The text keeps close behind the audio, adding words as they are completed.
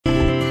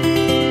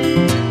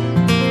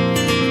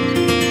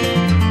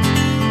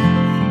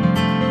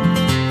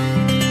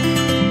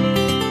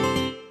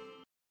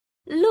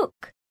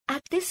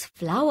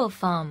flower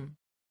farm.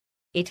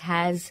 It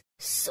has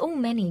so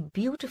many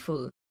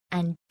beautiful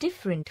and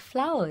different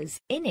flowers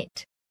in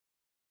it.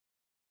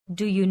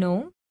 Do you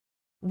know,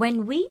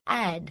 when we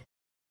add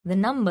the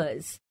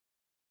numbers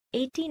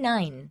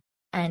 89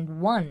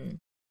 and 1,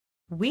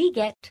 we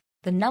get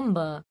the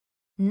number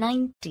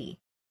 90.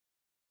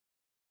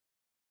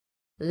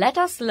 Let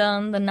us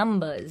learn the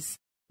numbers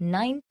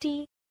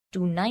 90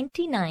 to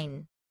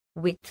 99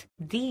 with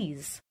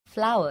these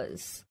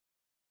flowers.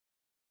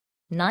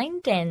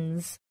 9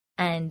 tens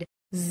and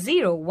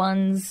 0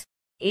 ones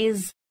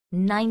is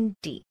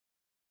 90.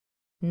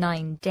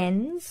 9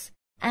 tens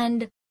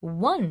and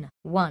 1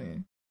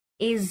 1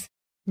 is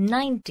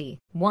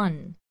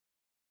 91.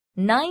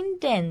 9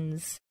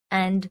 tens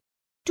and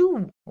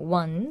 2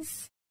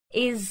 ones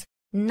is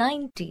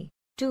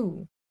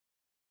 92.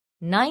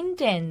 9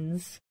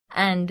 tens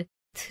and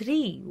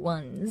 3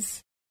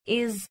 ones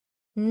is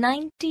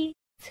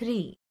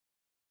 93.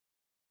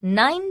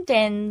 9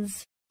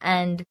 tens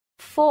and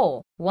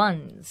 4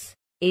 ones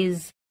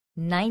is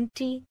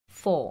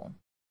 94.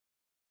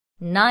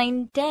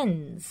 9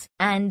 tens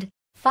and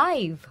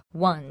 5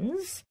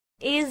 ones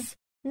is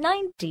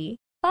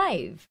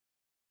 95.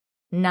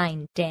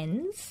 9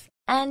 tens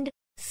and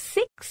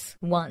 6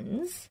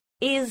 ones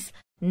is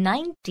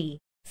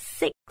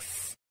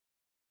 96.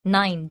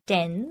 9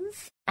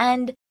 tens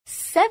and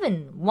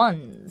 7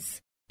 ones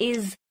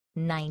is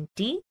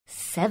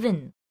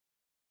 97.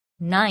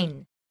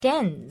 9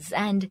 tens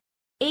and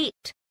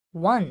 8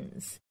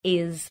 ones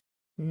is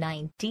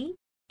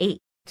 98.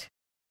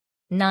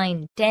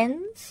 9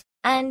 tens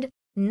and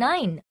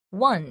 9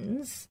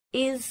 ones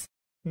is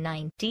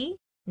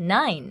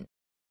 99.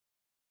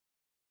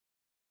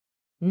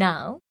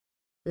 Now,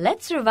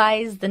 let's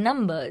revise the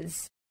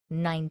numbers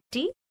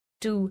 90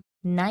 to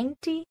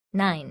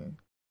 99.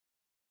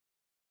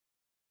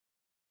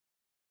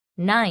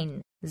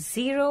 9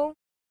 0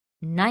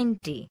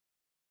 90.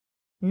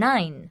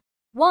 9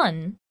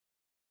 1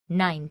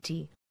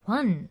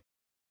 91.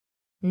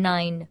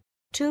 9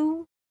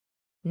 2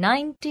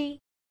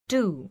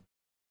 92.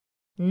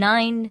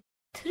 9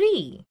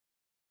 3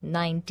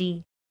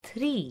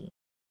 93.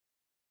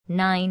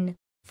 9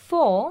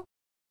 4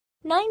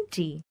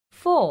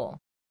 94.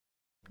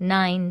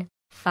 9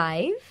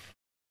 5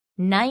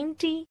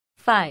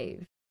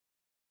 95.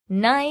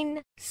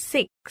 9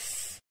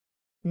 6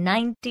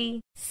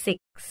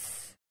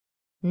 96.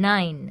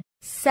 9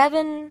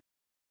 7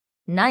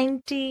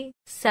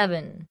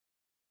 97.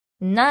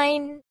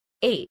 9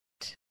 8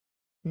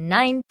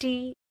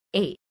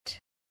 98.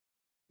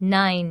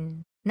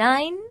 9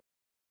 9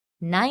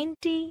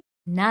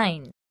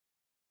 99.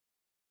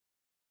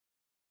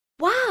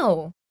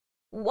 Wow!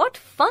 What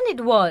fun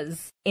it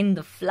was in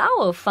the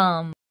flower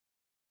farm!